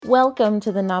Welcome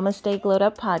to the Namaste Glowed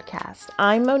Up podcast.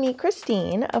 I'm Monique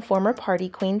Christine, a former party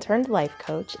queen turned life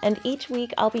coach, and each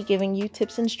week I'll be giving you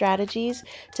tips and strategies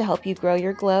to help you grow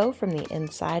your glow from the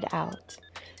inside out.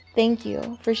 Thank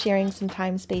you for sharing some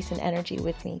time, space, and energy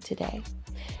with me today.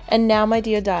 And now, my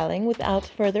dear darling, without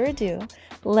further ado,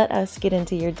 let us get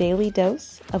into your daily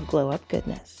dose of glow up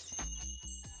goodness.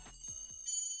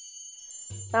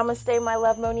 Namaste, my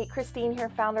love. Monique Christine here,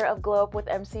 founder of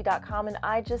glowupwithmc.com, and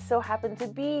I just so happen to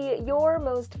be your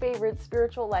most favorite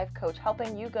spiritual life coach,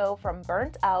 helping you go from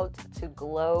burnt out to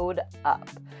glowed up.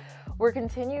 We're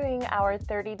continuing our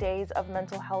 30 Days of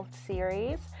Mental Health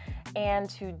series, and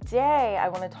today I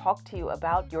want to talk to you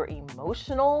about your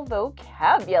emotional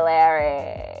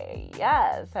vocabulary.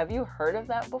 Yes, have you heard of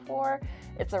that before?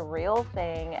 It's a real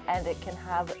thing, and it can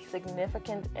have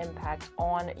significant impact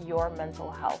on your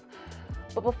mental health.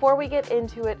 But before we get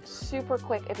into it, super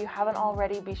quick, if you haven't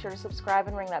already, be sure to subscribe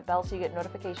and ring that bell so you get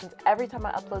notifications every time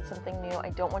I upload something new.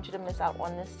 I don't want you to miss out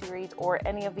on this series or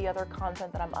any of the other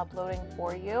content that I'm uploading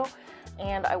for you.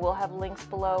 And I will have links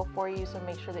below for you, so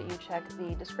make sure that you check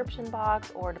the description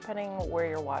box, or depending where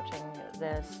you're watching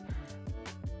this,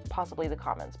 possibly the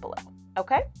comments below.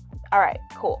 Okay? All right,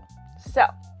 cool. So,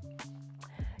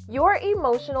 your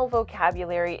emotional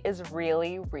vocabulary is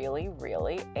really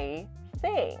a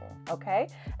thing. Okay?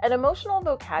 An emotional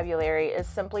vocabulary is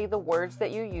simply the words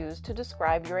that you use to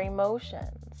describe your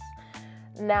emotions.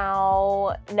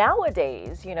 Now,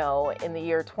 nowadays, in the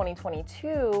year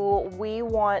 2022, we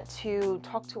want to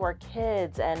talk to our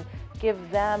kids and give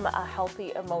them a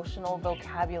healthy emotional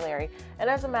vocabulary. And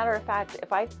as a matter of fact,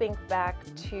 if I think back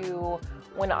to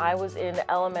when I was in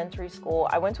elementary school,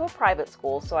 I went to a private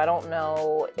school, so I don't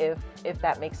know if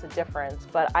that makes a difference,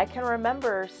 but I can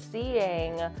remember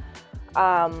seeing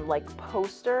like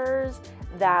posters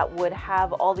that would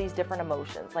have all these different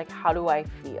emotions, like how do I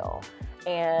feel?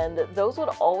 And those would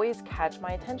always catch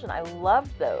my attention. I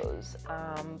loved those.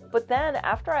 But then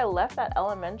after I left that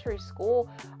elementary school,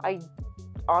 I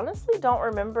honestly don't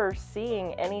remember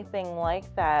seeing anything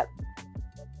like that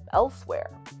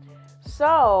elsewhere.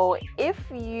 So if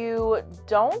you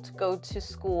don't go to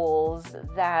schools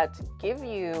that give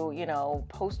you,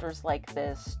 posters like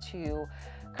this to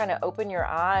kind of open your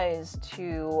eyes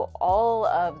to all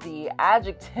of the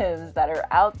adjectives that are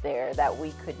out there that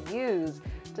we could use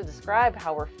to describe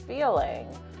how we're feeling,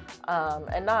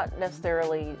 and not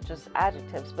necessarily just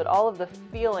adjectives, but all of the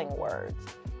feeling words.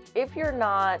 If you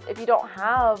don't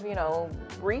have,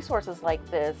 resources like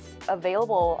this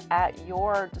available at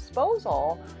your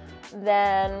disposal,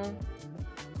 then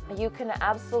you can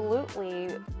absolutely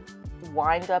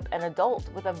wind up an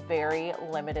adult with a very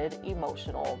limited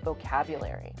emotional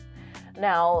vocabulary.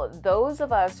 Now, those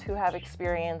of us who have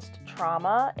experienced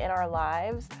trauma in our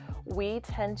lives, we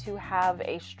tend to have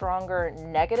a stronger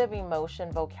negative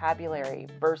emotion vocabulary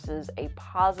versus a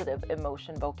positive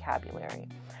emotion vocabulary.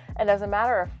 And as a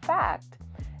matter of fact,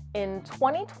 in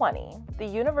 2020, the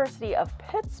University of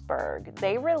Pittsburgh,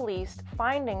 they released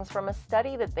findings from a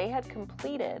study that they had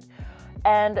completed.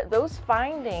 And those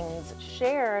findings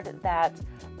shared that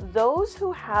those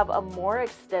who have a more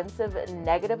extensive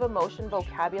negative emotion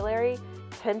vocabulary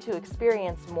tend to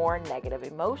experience more negative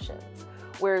emotions,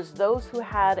 whereas those who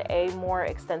had a more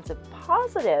extensive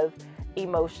positive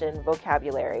emotion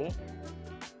vocabulary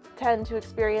tend to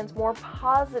experience more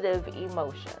positive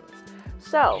emotions.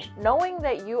 So, knowing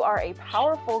that you are a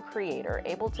powerful creator,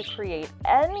 able to create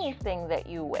anything that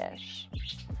you wish,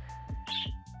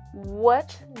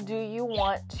 what do you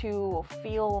want to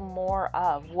feel more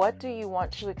of? What do you want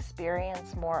to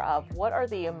experience more of? What are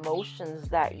the emotions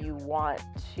that you want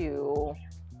to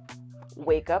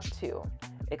wake up to,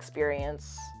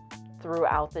 experience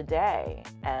throughout the day,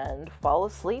 and fall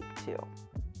asleep to?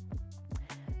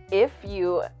 If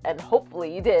you, and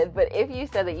hopefully you did, but if you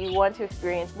said that you want to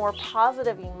experience more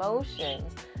positive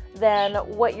emotions, then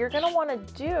what you're going to want to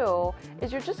do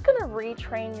is you're just going to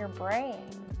retrain your brain.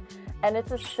 And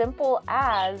it's as simple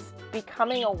as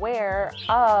becoming aware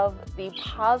of the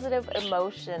positive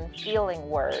emotion feeling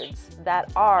words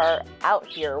that are out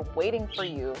here waiting for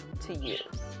you to use.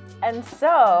 And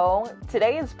so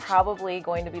today is probably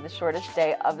going to be the shortest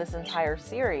day of this entire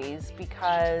series,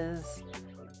 because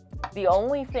the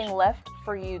only thing left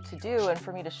for you to do and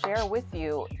for me to share with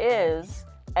you is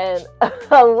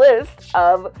a list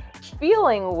of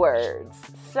feeling words.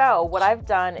 So what I've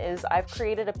done is I've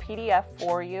created a PDF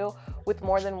for you with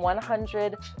more than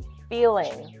 100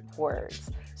 feeling words,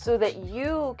 so that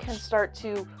you can start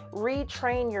to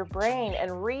retrain your brain and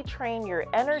retrain your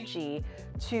energy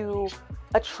to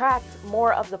attract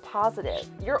more of the positive.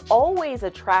 You're always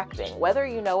attracting, whether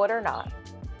you know it or not.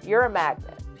 You're a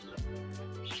magnet.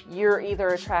 you're either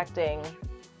attracting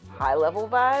high level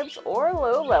vibes or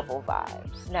low level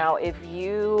vibes. Now, if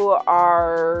you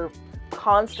are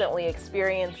constantly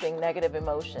experiencing negative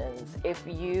emotions, if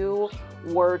you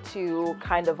were to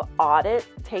kind of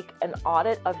take an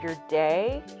audit of your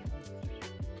day,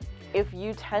 if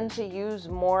you tend to use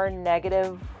more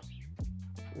negative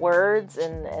words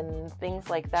and things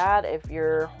like that, if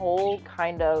your whole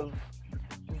kind of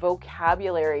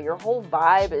vocabulary, your whole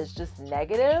vibe is just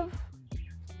negative,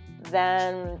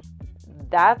 then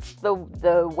that's the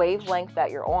wavelength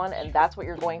that you're on, and that's what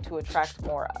you're going to attract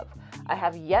more of. I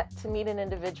have yet to meet an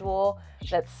individual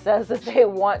that says that they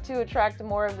want to attract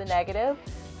more of the negative.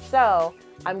 So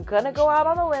I'm going to go out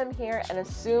on a limb here and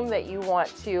assume that you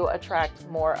want to attract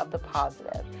more of the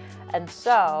positive. And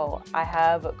so I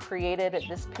have created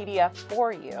this PDF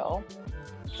for you,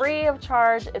 free of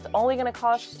charge. It's only going to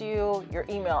cost you your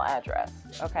email address,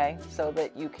 okay, so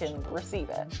that you can receive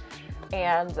it.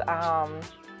 And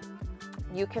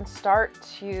you can start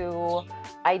to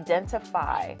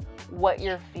identify what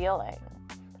you're feeling.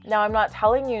 Now, I'm not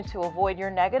telling you to avoid your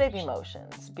negative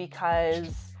emotions,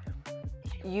 because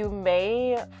you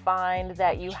may find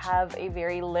that you have a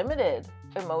very limited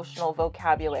emotional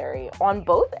vocabulary on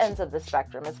both ends of the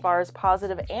spectrum as far as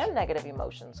positive and negative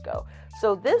emotions go.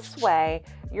 So this way,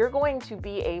 you're going to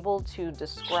be able to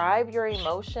describe your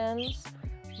emotions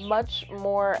much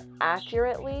more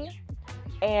accurately.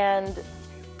 And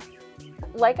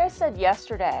like I said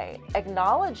yesterday,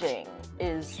 acknowledging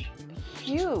is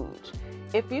huge.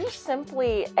 If you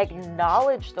simply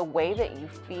acknowledge the way that you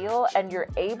feel, and you're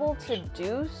able to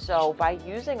do so by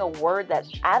using a word that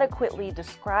adequately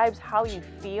describes how you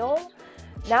feel,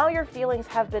 now your feelings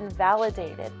have been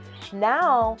validated.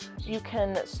 Now you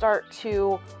can start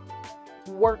to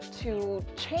work to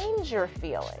change your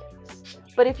feelings.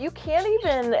 But if you can't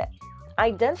even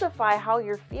identify how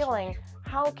you're feeling,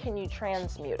 how can you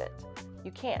transmute it?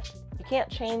 You can't. You can't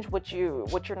change what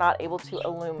you're not able to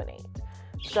illuminate.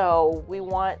 So we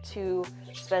want to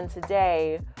spend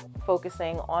today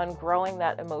focusing on growing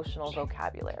that emotional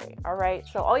vocabulary. All right.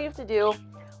 So all you have to do,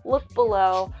 look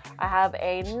below. I have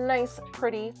a nice,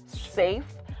 pretty, safe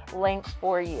link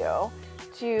for you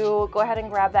to go ahead and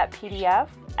grab that PDF,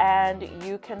 and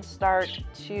you can start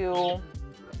to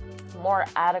more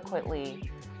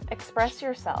adequately express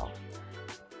yourself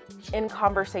in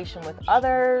conversation with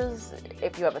others.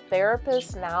 If you have a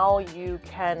therapist, now you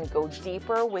can go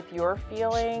deeper with your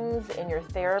feelings in your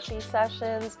therapy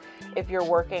sessions. If you're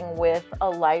working with a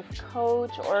life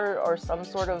coach or some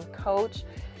sort of coach,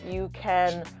 you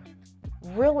can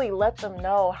really let them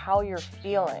know how you're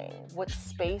feeling, what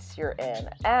space you're in.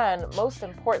 And most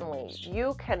importantly,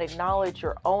 you can acknowledge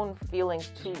your own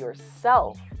feelings to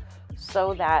yourself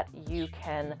so that you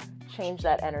can change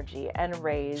that energy and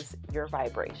raise your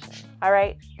vibration. All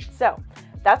right, so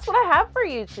that's what I have for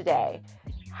you today.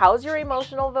 How's your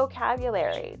emotional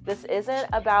vocabulary? This isn't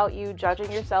about you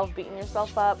judging yourself, beating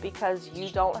yourself up because you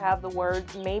don't have the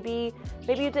words. Maybe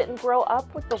you didn't grow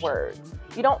up with the words.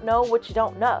 You don't know what you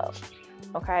don't know,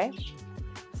 okay?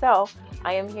 So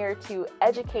I am here to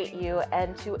educate you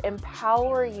and to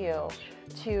empower you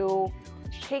to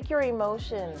take your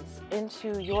emotions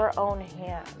into your own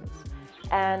hands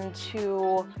and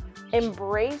to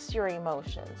embrace your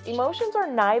emotions. Emotions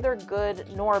are neither good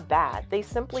nor bad. They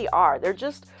simply are. They're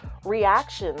just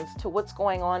reactions to what's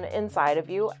going on inside of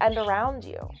you and around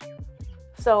you.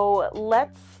 So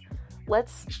let's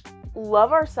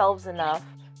love ourselves enough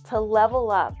to level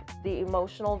up the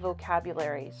emotional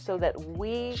vocabulary so that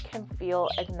we can feel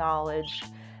acknowledged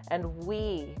and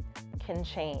we can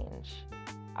change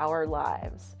our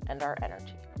lives and our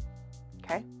energy.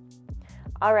 Okay?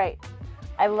 All right.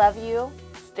 I love you.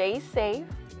 Stay safe.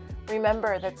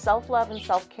 Remember that self-love and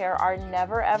self-care are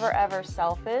never, ever, ever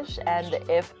selfish. And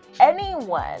if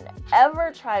anyone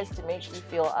ever tries to make you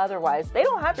feel otherwise, they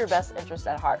don't have your best interest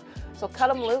at heart. So cut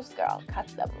them loose, girl. Cut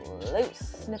them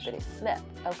loose. Snippity snip.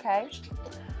 Okay?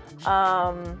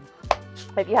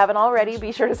 If you haven't already,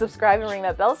 be sure to subscribe and ring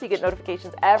that bell so you get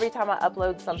notifications every time I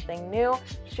upload something new.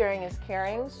 Sharing is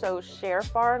caring, so share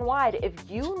far and wide. If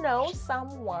you know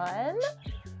someone,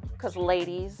 because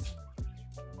ladies,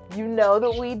 you know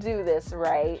that we do this,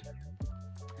 right?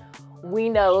 We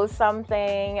know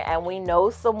something and we know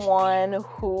someone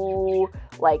who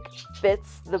like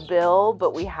fits the bill,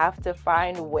 but we have to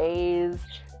find ways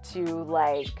to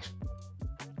like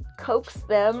coax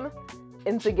them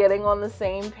into getting on the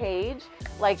same page.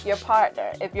 Like your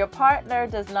partner. If your partner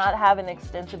does not have an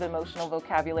extensive emotional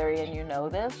vocabulary and you know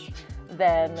this,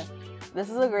 then this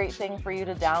is a great thing for you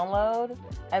to download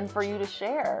and for you to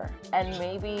share. And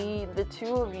maybe the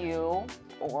two of you,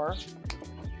 or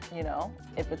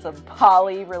if it's a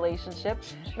poly relationship,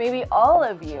 maybe all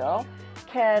of you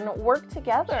can work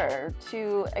together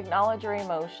to acknowledge your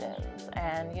emotions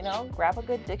and, grab a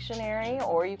good dictionary,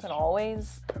 or you can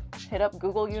always hit up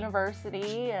Google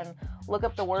University and look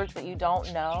up the words that you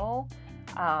don't know.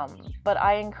 But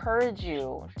I encourage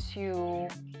you to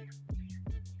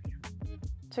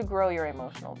grow your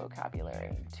emotional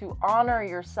vocabulary, to honor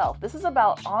yourself. This is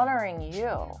about honoring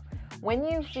you. When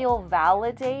you feel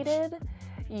validated,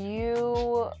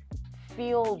 you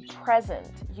feel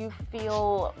present, you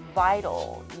feel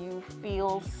vital, you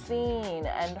feel seen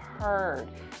and heard.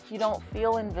 You don't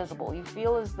feel invisible. You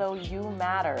feel as though you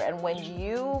matter. And when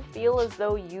you feel as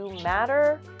though you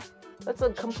matter, that's a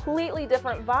completely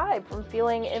different vibe from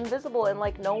feeling invisible and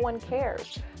like no one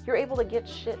cares. You're able to get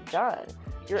shit done.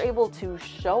 You're able to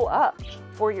show up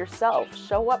for yourself,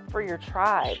 show up for your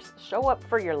tribes, show up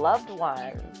for your loved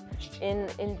ones in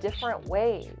different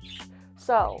ways.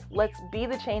 So let's be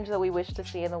the change that we wish to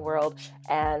see in the world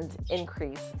and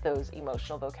increase those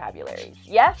emotional vocabularies.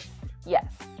 Yes? Yes.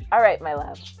 All right, my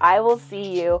love. I will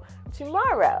see you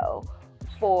tomorrow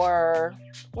for,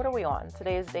 what are we on?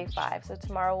 Today is day 5. So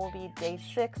tomorrow will be day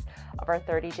 6 of our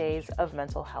 30 Days of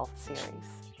Mental Health series.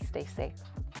 Stay safe.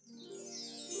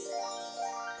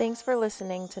 Thanks for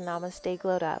listening to Namaste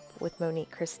Glowed Up with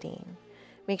Monique Christine.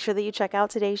 Make sure that you check out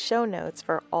today's show notes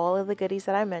for all of the goodies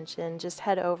that I mentioned. Just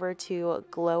head over to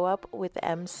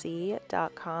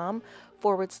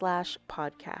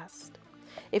glowupwithmc.com/podcast.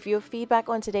 If you have feedback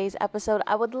on today's episode,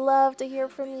 I would love to hear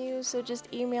from you. So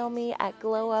just email me at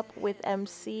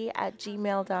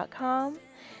glowupwithmc@gmail.com.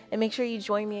 And make sure you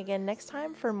join me again next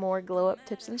time for more glow up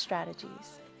tips and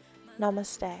strategies.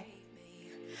 Namaste.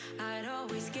 I'd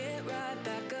always get right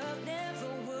back up,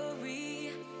 never